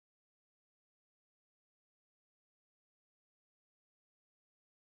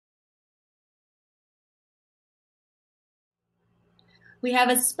We have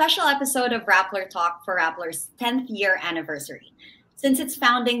a special episode of Rappler Talk for Rappler's 10th year anniversary. Since its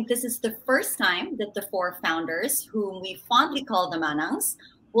founding, this is the first time that the four founders, whom we fondly call the Manangs,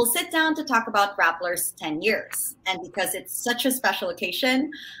 will sit down to talk about Rappler's 10 years. And because it's such a special occasion,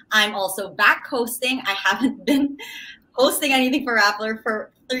 I'm also back hosting. I haven't been hosting anything for Rappler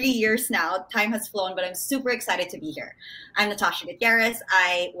for 3 years now. Time has flown, but I'm super excited to be here. I'm Natasha Gutierrez.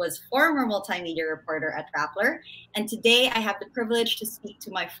 I was former multimedia reporter at Rappler, and today I have the privilege to speak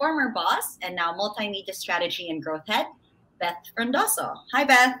to my former boss and now multimedia strategy and growth head, Beth Frondoso. Hi,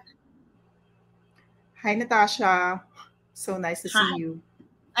 Beth. Hi, Natasha. So nice to see Hi. you.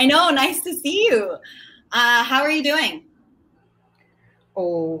 I know, nice to see you. How are you doing?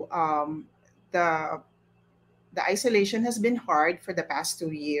 Oh, the the isolation has been hard for the past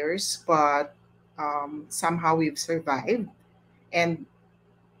 2 years, but somehow we've survived. And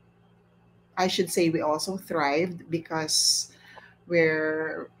I should say we also thrived because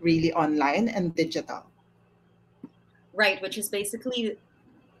we're really online and digital. Right, which is basically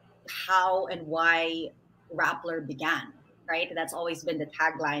how and why Rappler began, right? That's always been the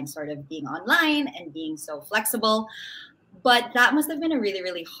tagline, sort of being online and being so flexible. But that must have been a really,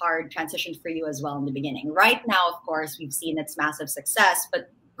 really hard transition for you as well in the beginning. Right now, of course, we've seen its massive success,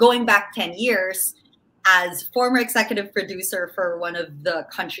 but going back 10 years, as former executive producer for one of the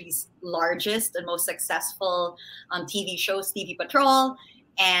country's largest and most successful TV shows, TV Patrol,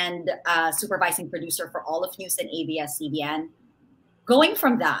 and supervising producer for all of news and ABS-CBN, going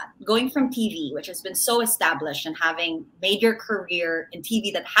from TV, which has been so established and having made your career in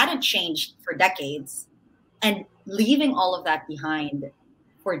TV that hadn't changed for decades, and leaving all of that behind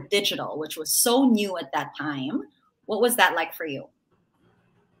for digital, which was so new at that time. What was that like for you?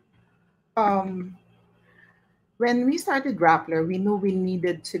 Um, when we started Rappler, we knew we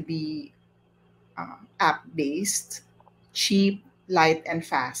needed to be app based, cheap, light, and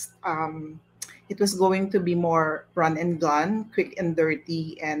fast. It was going to be more run and gun, quick and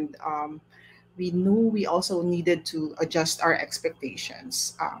dirty, and we knew we also needed to adjust our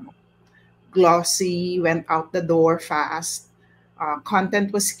expectations. Glossy went out the door fast.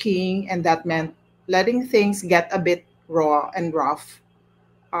 Content was king, and that meant letting things get a bit raw and rough.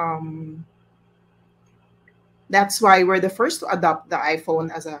 Um, that's why we're the first to adopt the iPhone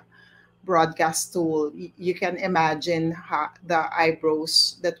as a broadcast tool. You can imagine the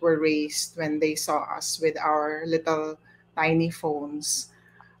eyebrows that were raised when they saw us with our little tiny phones.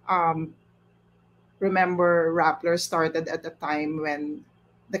 Um, Remember, Rappler started at a time when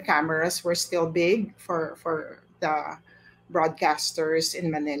the cameras were still big for the broadcasters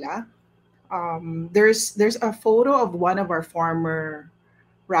in Manila. There's a photo of one of our former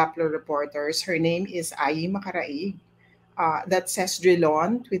Rappler reporters. Her name is Ayi Makaraig. That Ses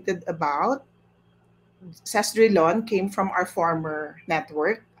Drilon tweeted about. Ses Drilon came from our former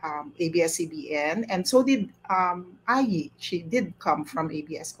network, ABS-CBN, and so did Ayi. She did come from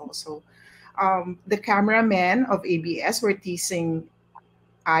ABS also. The cameramen of ABS were teasing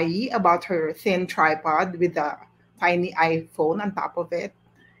Ai about her thin tripod with a tiny iPhone on top of it,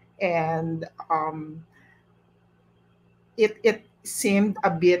 and it seemed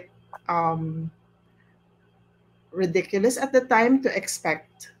a bit um, ridiculous at the time to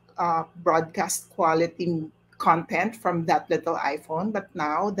expect broadcast quality content from that little iPhone, but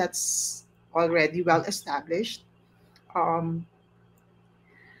now that's already well established. Um,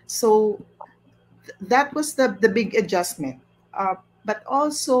 so that was the big adjustment. But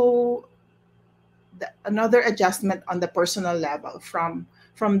also another adjustment on the personal level from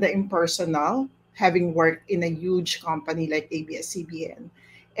the impersonal, having worked in a huge company like ABS-CBN,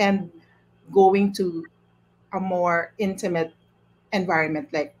 and going to a more intimate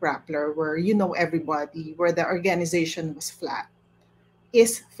environment like Rappler, where you know everybody, where the organization is flat.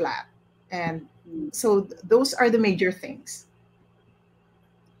 And so those are the major things.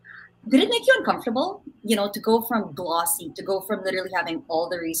 Did it make you uncomfortable, to go from glossy, to go from literally having all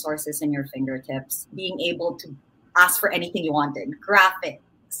the resources in your fingertips, being able to ask for anything you wanted, graphics,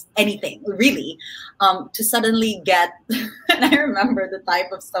 anything really, to suddenly get, and I remember the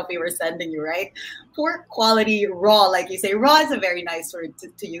type of stuff we were sending you, right? Poor quality, raw, like you say. Raw is a very nice word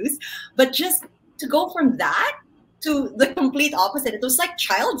to use, but just to go from that to the complete opposite, it was like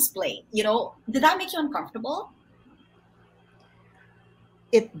child's play, Did that make you uncomfortable?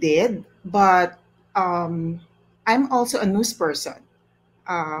 It did, but I'm also a news person.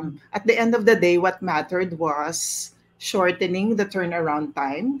 At the end of the day, what mattered was shortening the turnaround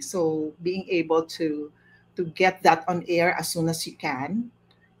time. So being able to get that on air as soon as you can,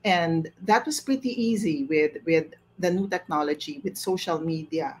 and that was pretty easy with the new technology, with social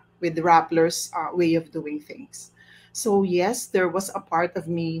media, with Rappler's way of doing things. So yes, there was a part of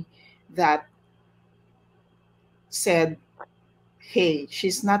me that said, hey,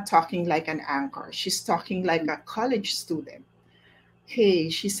 she's not talking like an anchor, she's talking like a college student. Hey,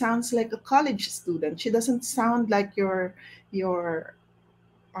 she sounds like a college student, she doesn't sound like your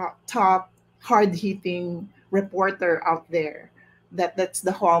top hard hitting reporter out there. That's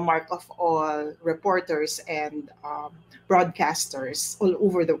the hallmark of all reporters and broadcasters all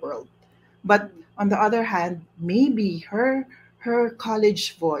over the world. But on the other hand, maybe her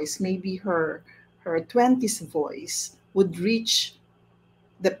college voice, maybe her 20s voice would reach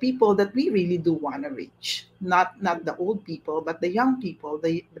the people that we really do want to reach. Not the old people, but the young people,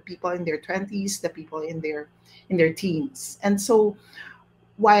 the people in their 20s, the people in their teens. And so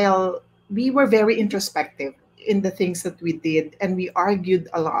while we were very introspective in the things that we did and we argued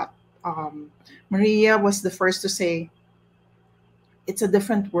a lot, Maria was the first to say, it's a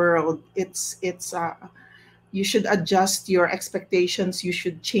different world. It's you should adjust your expectations, you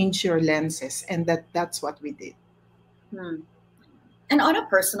should change your lenses, and that's what we did. Hmm. And on a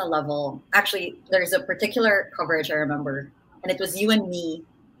personal level, actually, there's a particular coverage I remember, and it was you and me.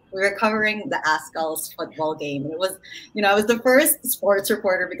 We were covering the Ascal's football game. And it was, I was the first sports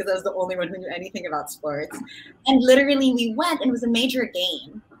reporter because I was the only one who knew anything about sports. And literally, we went, and it was a major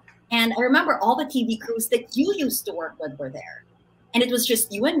game. And I remember all the TV crews that you used to work with were there. And it was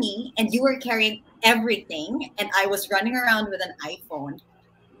just you and me, and you were carrying everything. And I was running around with an iPhone.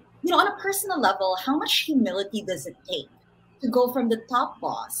 On a personal level, how much humility does it take to go from the top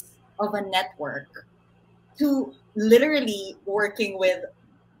boss of a network to literally working with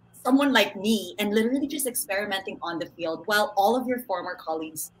someone like me and literally just experimenting on the field while all of your former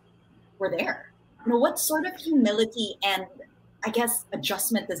colleagues were there? What sort of humility and, I guess,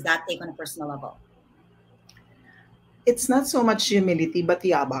 adjustment does that take on a personal level? It's not so much humility, but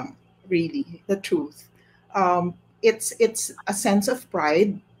yabang, really, the truth. It's a sense of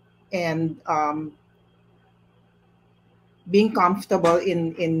pride and being comfortable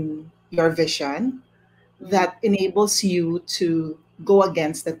in your vision that enables you to go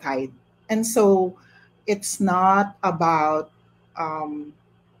against the tide. And so it's not about um,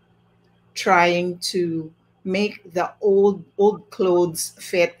 trying to make the old clothes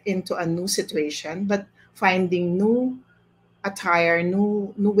fit into a new situation, but finding new attire,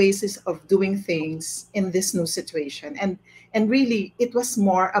 new ways of doing things in this new situation. And really, it was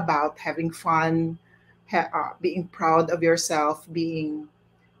more about having fun, being proud of yourself, being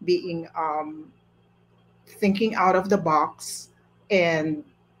thinking out of the box. And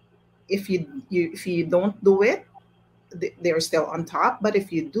if you don't do it, they're still on top. But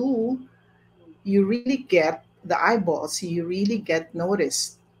if you do, you really get the eyeballs, you really get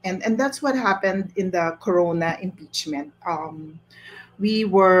noticed. And that's what happened in the Corona impeachment. We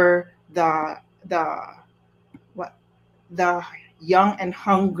were the what the young and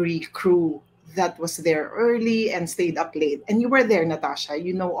hungry crew that was there early and stayed up late. And you were there, Natasha.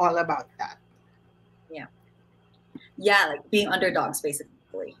 You know all about that. Yeah. Yeah, like being underdogs,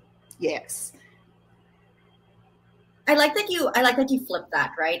 basically. Yes. I like that you flip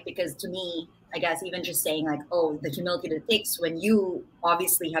that, right? Because to me, I guess even just saying like, oh, the humility that it takes when you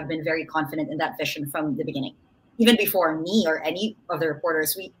obviously have been very confident in that vision from the beginning. Even before me or any of the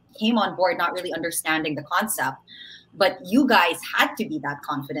reporters, we came on board not really understanding the concept, but you guys had to be that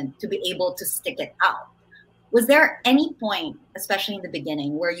confident to be able to stick it out. Was there any point, especially in the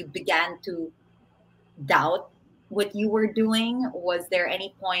beginning, where you began to doubt what you were doing? Was there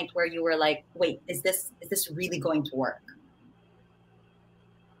any point where you were like, wait, is this really going to work?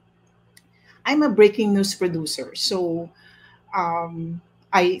 I'm a breaking news producer. So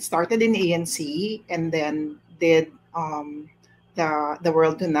I started in ANC and then did the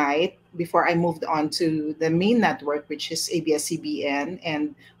World Tonight before I moved on to the main network, which is ABS-CBN,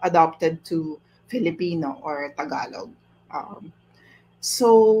 and adopted to Filipino or Tagalog. Um,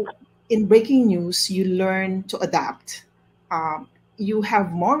 so in breaking news, you learn to adapt. You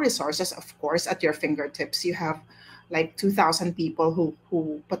have more resources, of course, at your fingertips. You have like 2,000 people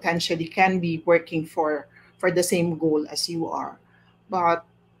who potentially can be working for the same goal as you are. But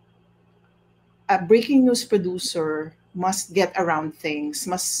a breaking news producer must get around things,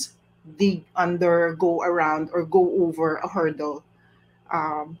 must dig under, go around, or go over a hurdle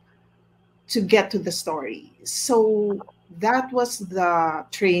um, to get to the story. So that was the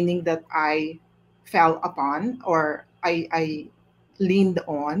training that I fell upon, or I leaned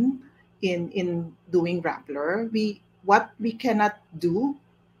on in doing Rappler. What we cannot do,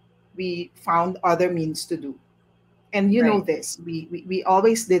 we found other means to do. And you know Right. this, we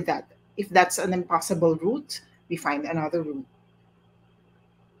always did that. If that's an impossible route, we find another route.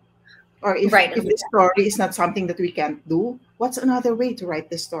 Or Right. if the story is not something that we can't do, what's another way to write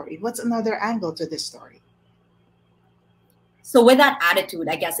the story? What's another angle to this story? So with that attitude,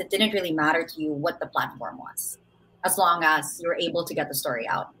 I guess it didn't really matter to you what the platform was, as long as you're able to get the story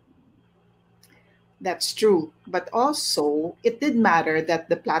out. That's true. But also, it did matter that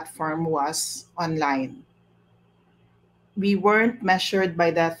the platform was online. We weren't measured by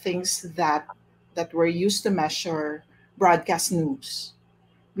the things that were used to measure broadcast news.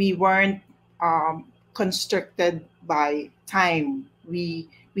 We weren't constricted by time. We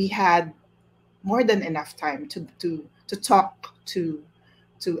had more than enough time to talk, to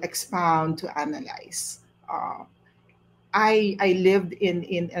expound, to analyze. Uh, I lived in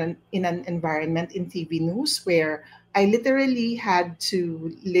an environment in TV news where I literally had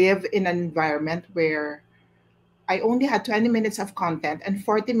to live in an environment where I only had 20 minutes of content and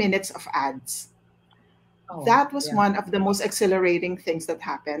 40 minutes of ads. Oh, That was yeah. one of the most exhilarating things that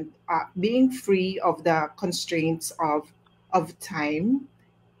happened. Being free of the constraints of time,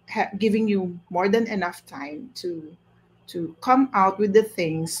 giving you more than enough time to come out with the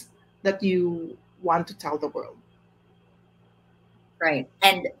things that you want to tell the world. Right.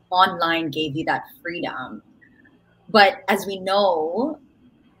 And online gave you that freedom. But as we know,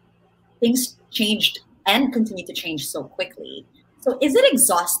 things changed and continue to change so quickly. So is it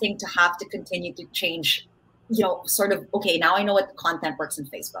exhausting to have to continue to change, sort of, okay, now I know what content works in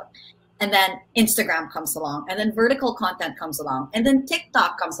Facebook. And then Instagram comes along, and then vertical content comes along, and then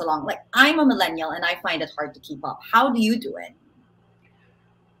TikTok comes along. Like, I'm a millennial and I find it hard to keep up. How do you do it?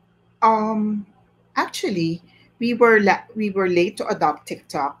 Um, Actually, we were late to adopt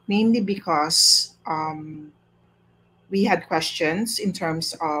TikTok mainly because we had questions in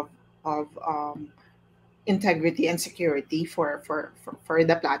terms of integrity and security for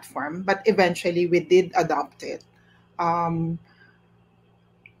the platform. But eventually, we did adopt it. Um,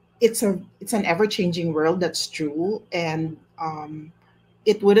 it's an ever changing world. That's true, and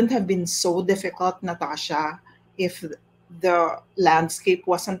it wouldn't have been so difficult, Natasha, if the landscape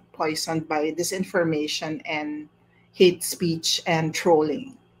wasn't poisoned by disinformation and hate speech and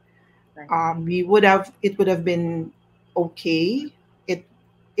trolling. Right. We would have it would have been okay. It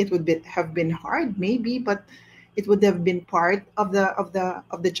have been hard maybe, but it would have been part of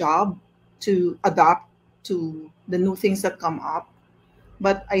the job to adapt to the new things that come up.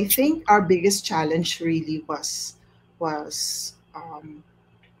 But I think our biggest challenge really was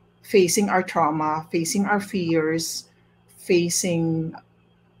facing our trauma, facing our fears, facing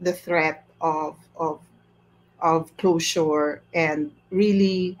the threat of closure, and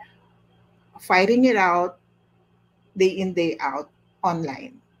really fighting it out day in, day out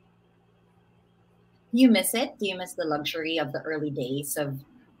online. Do you miss it? Do you miss the luxury of the early days of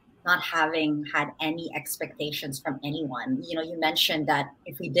not having had any expectations from anyone? You mentioned that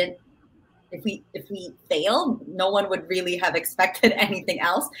if we failed, no one would really have expected anything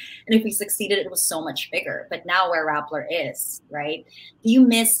else, and if we succeeded, it was so much bigger. But now where Rappler is, right? Do you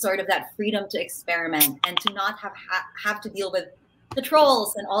miss sort of that freedom to experiment and to not have to deal with the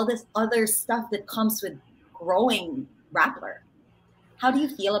trolls and all this other stuff that comes with growing Rappler? How do you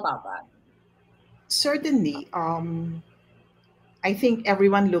feel about that? Certainly, I think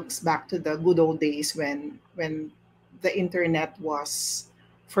everyone looks back to the good old days when the internet was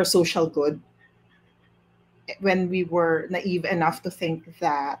for social good, when we were naive enough to think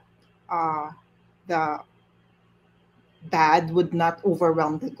that uh, the bad would not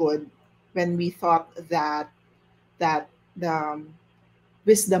overwhelm the good, when we thought that the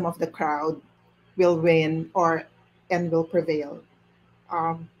wisdom of the crowd will win or and will prevail.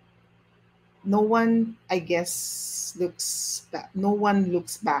 Um, no one, I guess, looks back. No one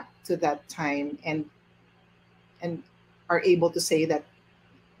looks back to that time and are able to say that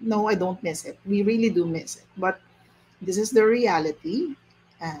no, I don't miss it. We really do miss it, but this is the reality,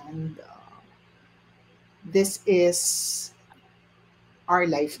 and this is our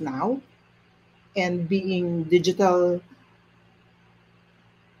life now. And being digital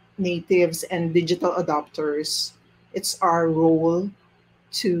natives and digital adopters, it's our role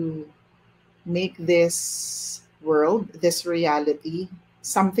to make this world, this reality,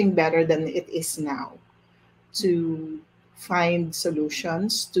 something better than it is now, to find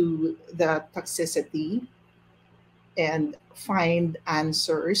solutions to the toxicity and find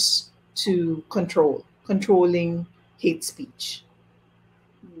answers to controlling hate speech.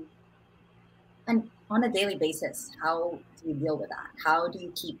 Mm. And on a daily basis, how do you deal with that? How do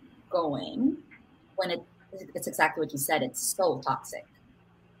you keep going when it's exactly what you said? It's so toxic.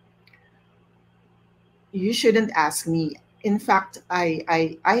 You shouldn't ask me. In fact,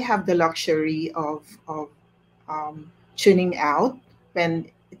 I have the luxury of tuning out when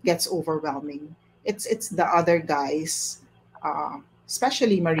it gets overwhelming. It's the other guys,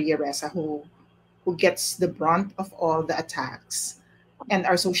 especially Maria Ressa, who gets the brunt of all the attacks, and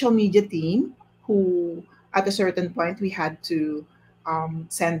our social media team, who at a certain point we had to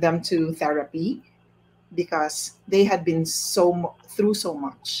send them to therapy because they had been through so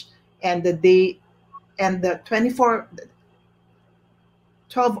much, and the day and the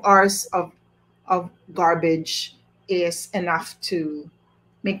 12 hours of garbage is enough to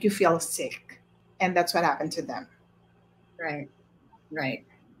make you feel sick, and that's what happened to them. Right. Right.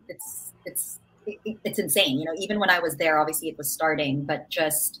 It's insane. Even when I was there, obviously it was starting, but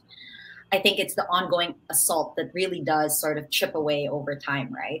just I think it's the ongoing assault that really does sort of chip away over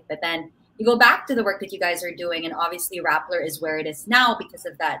time, right? But then you go back to the work that you guys are doing, and obviously Rappler is where it is now because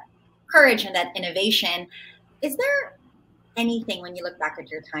of that courage and that innovation. Is there anything when you look back at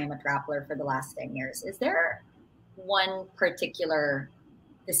your time at Rappler for the last 10 years? Is there one particular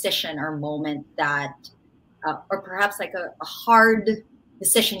decision or moment that, or perhaps like a hard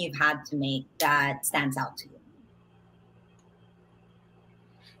decision you've had to make that stands out to you?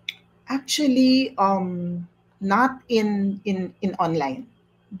 Actually, not in online,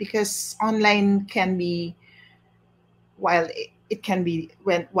 because online can be, while it can be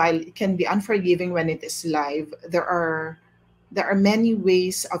while it can be unforgiving when it is live, there are many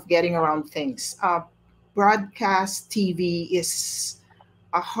ways of getting around things. Broadcast TV is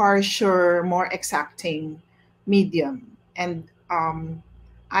a harsher, more exacting medium, and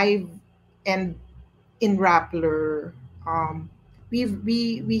I've and in Rappler,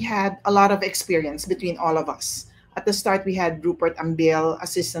 we had a lot of experience between all of us. At the start, we had Rupert Ambil,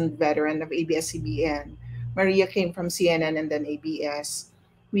 assistant veteran of ABS-CBN. Maria came from CNN and then ABS.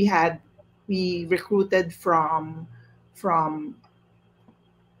 We had we recruited from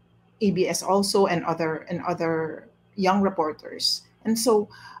ABS also, and other young reporters. And so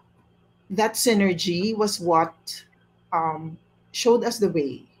that synergy was what showed us the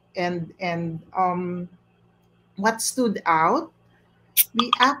way. And what stood out, we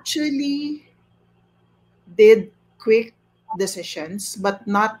actually did quick decisions, but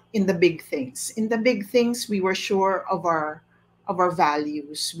not in the big things. In the big things, we were sure of our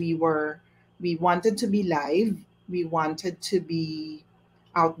values. We wanted to be live. We wanted to be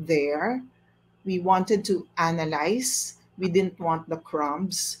out there. We wanted to analyze. We didn't want the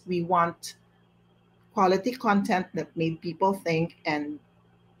crumbs. We want quality content that made people think and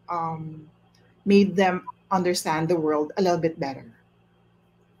um, made them understand the world a little bit better.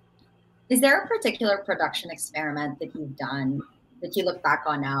 Is there a particular production experiment that you've done that you look back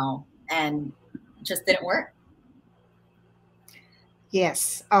on now and just didn't work?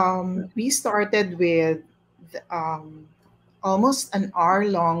 Yes, we started with um, almost an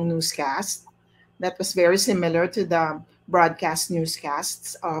hour-long newscast that was very similar to the broadcast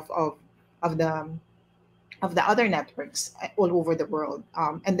newscasts of the other networks all over the world.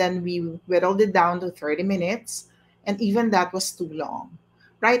 And then we whittled it down to 30 minutes, and even that was too long.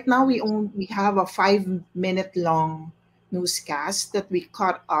 Right now, we have a 5 minute long newscast that we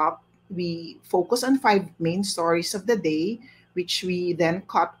cut up. We focus on five main stories of the day, which we then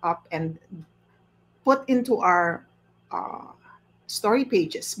cut up and put into our uh, story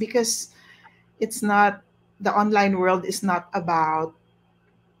pages, because it's not the online world is not about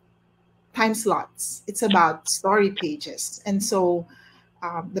time slots. It's about story pages. And so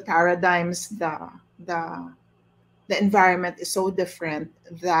the paradigms, the the environment is so different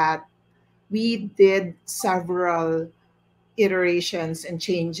that we did several iterations and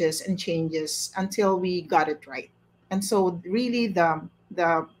changes until we got it right. And so really the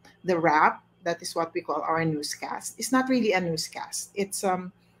wrap, that is what we call our newscast, it's not really a newscast. It's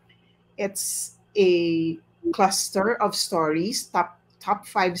a cluster of stories, top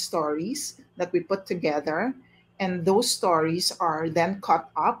five stories that we put together, and those stories are then cut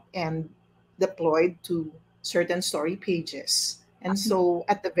up and deployed to certain story pages. And so,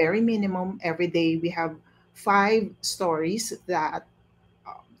 at the very minimum, every day we have five stories that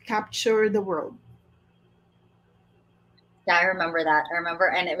capture the world. Yeah, I remember that. I remember,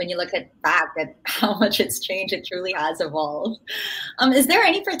 and when you look at back at how much it's changed, it truly has evolved. Is there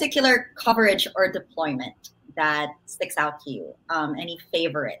any particular coverage or deployment that sticks out to you? Any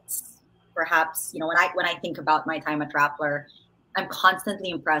favorites? Perhaps when I think about my time at Rappler, I'm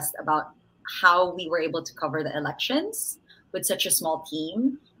constantly impressed about how we were able to cover the elections with such a small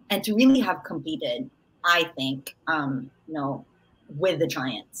team and to really have competed. I think with the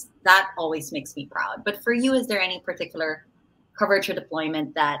Giants. That always makes me proud. But for you, is there any particular coverage or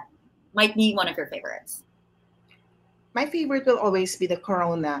deployment that might be one of your favorites? My favorite will always be the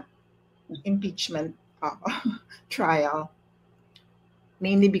Corona impeachment trial.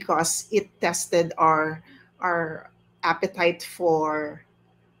 mainly because it tested our appetite for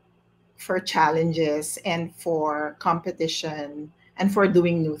challenges and for competition and for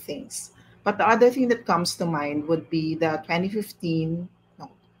doing new things. But the other thing that comes to mind would be the 2015, no,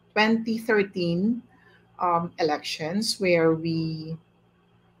 2013 elections, where we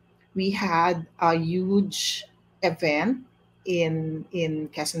had a huge event in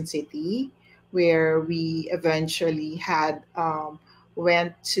Quezon City, where we eventually had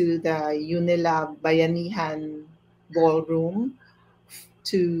went to the Unilab Bayanihan Ballroom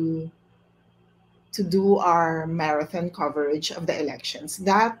to do our marathon coverage of the elections.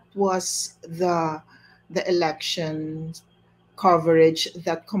 That was the election coverage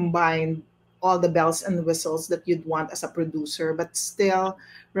that combined all the bells and whistles that you'd want as a producer, but still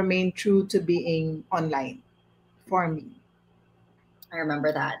remain true to being online for me. I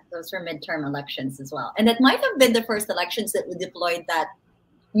remember that. Those were midterm elections as well. And it might have been the first elections that we deployed that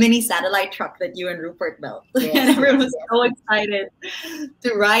mini satellite truck that you and Rupert built. And Yes, everyone yes, was yes. so excited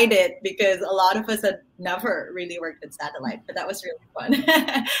to ride it because a lot of us had never really worked with satellite, but that was really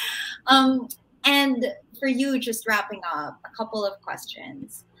fun. um, and for you, just wrapping up, a couple of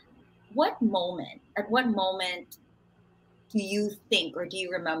questions. At what moment do you think or do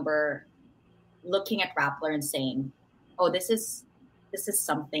you remember looking at Rappler and saying, "Oh, this is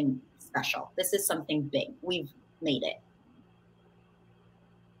something special. This is something big. We've made it."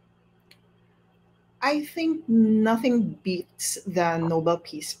 I think nothing beats the Nobel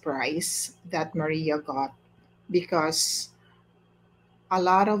Peace Prize that Maria got, because a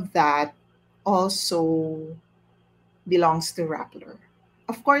lot of that also belongs to Rappler.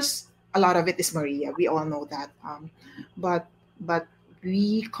 Of course, a lot of it is Maria. We all know that. But but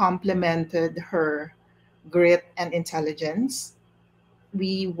we complimented her grit and intelligence.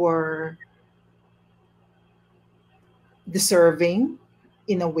 We were deserving,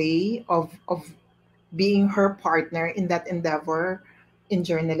 in a way, of being her partner in that endeavor in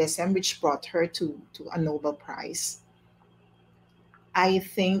journalism, which brought her to a Nobel Prize. I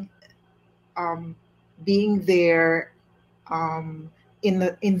think um, being there um,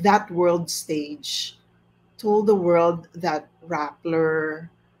 in that world stage told the world that Rappler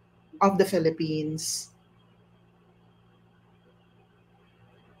of the Philippines,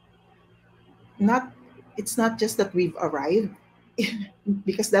 not it's not just that we've arrived,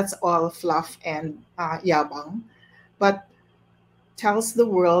 because that's all fluff and yabang, but tells the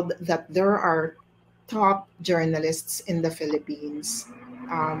world that there are top journalists in the Philippines,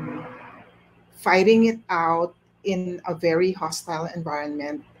 um, fighting it out in a very hostile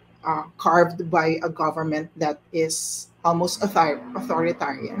environment, carved by a government that is almost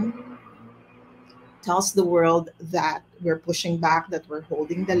authoritarian. Tells the world that we're pushing back, that we're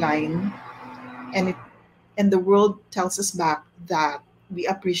holding the line, and the world tells us back that we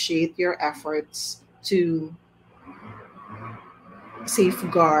appreciate your efforts to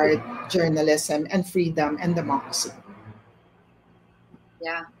safeguard journalism and freedom and democracy.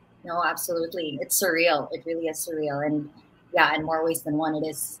 Yeah, no, absolutely. It's surreal. It really is surreal. And yeah, in more ways than one, it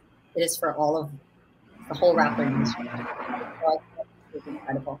is for all of the whole Rappler industry. So it's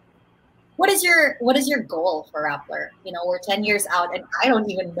incredible. What is your goal for Rappler? You know, we're 10 years out and I don't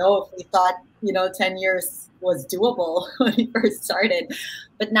even know if we thought, 10 years was doable when we first started.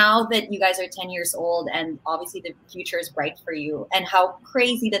 But now that you guys are 10 years old and obviously the future is bright for you, and how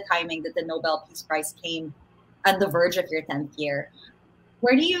crazy the timing that the Nobel Peace Prize came on the verge of your 10th year.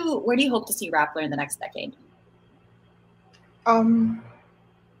 Where do you hope to see Rappler in the next decade? Um,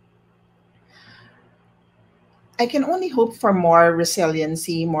 I can only hope for more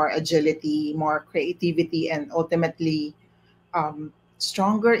resiliency, more agility, more creativity, and ultimately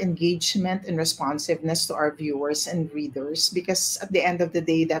stronger engagement and responsiveness to our viewers and readers. Because at the end of the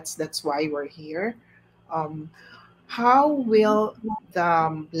day, that's why we're here. Um, how will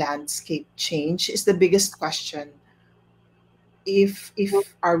the landscape change is the biggest question. If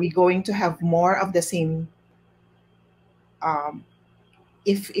are we going to have more of the same, um,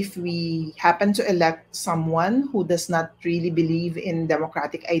 if we happen to elect someone who does not really believe in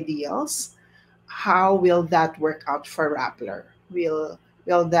democratic ideals, how will that work out for Rappler? Will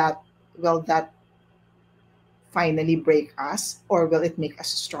that finally break us, or will it make us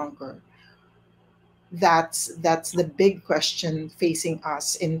stronger? That's the big question facing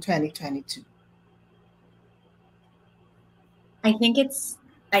us in 2022. I think it's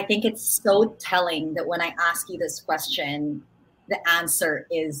I think it's so telling that when I ask you this question, the answer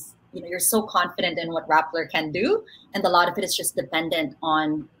is, you're so confident in what Rappler can do, and a lot of it is just dependent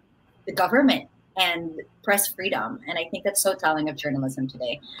on the government and press freedom. And I think that's so telling of journalism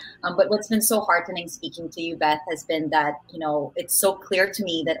today. But what's been so heartening speaking to you, Beth, has been that, it's so clear to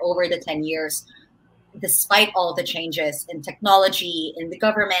me that over the 10 years, despite all the changes in technology, in the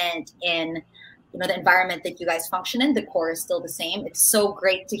government, in the environment that you guys function in, the core is still the same. It's so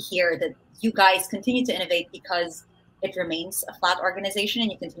great to hear that you guys continue to innovate because it remains a flat organization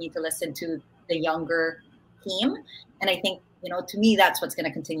and you continue to listen to the younger team. And I think, to me, that's what's going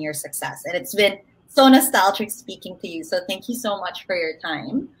to continue your success. And it's been so nostalgic speaking to you. So thank you so much for your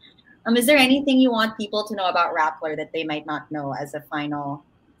time. Is there anything you want people to know about Rappler that they might not know as a final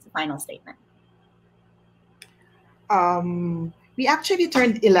statement? We actually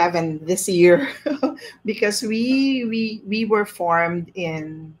turned 11 this year because we were formed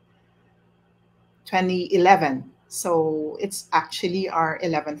in 2011. So it's actually our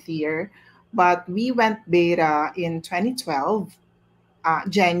 11th year. But we went beta in 2012,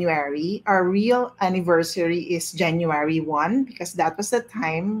 January. Our real anniversary is January 1 because that was the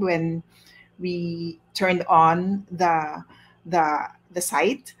time when we turned on the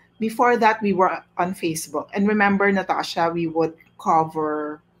site. Before that, we were on Facebook. And remember, Natasha, we would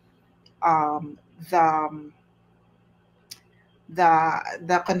cover um, the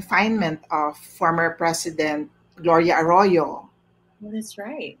the confinement of former President Gloria Arroyo Well, that's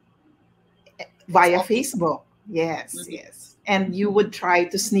right. It's via all Facebook. Facebook. Yes, Mhm. yes. And you would try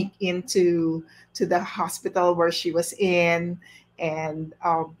to sneak into to the hospital where she was in, and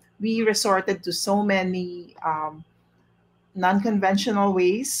we resorted to so many non-conventional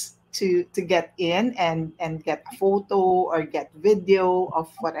ways to get in and get a photo or get video of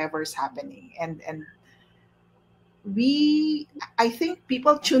whatever's happening. And we I think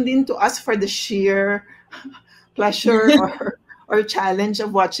people tuned in to us for the sheer pleasure or challenge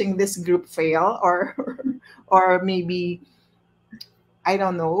of watching this group fail or maybe I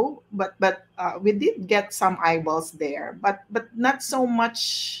don't know, but we did get some eyeballs there, but not so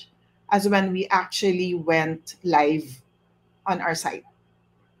much as when we actually went live on our site.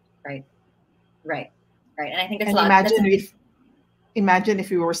 Right, right, right. And I think that's a And lot. That's imagine if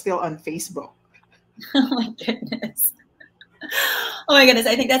we were still on Facebook. oh my goodness. Oh my goodness.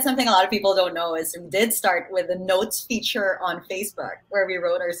 I think that's something a lot of people don't know is we did start with the notes feature on Facebook where we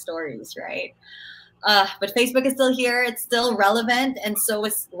wrote our stories, right? But Facebook is still here. It's still relevant. And so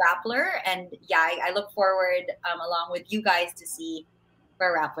is Rappler. And yeah, I look forward along with you guys to see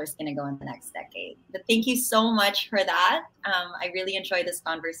where Rappler's going to go in the next decade. But thank you so much for that. I really enjoyed this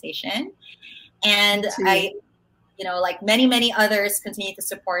conversation. Me And too. like many, many others, continue to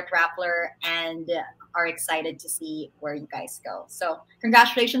support Rappler and are excited to see where you guys go. So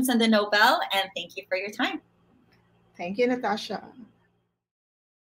congratulations on the Nobel and thank you for your time. Thank you, Natasha.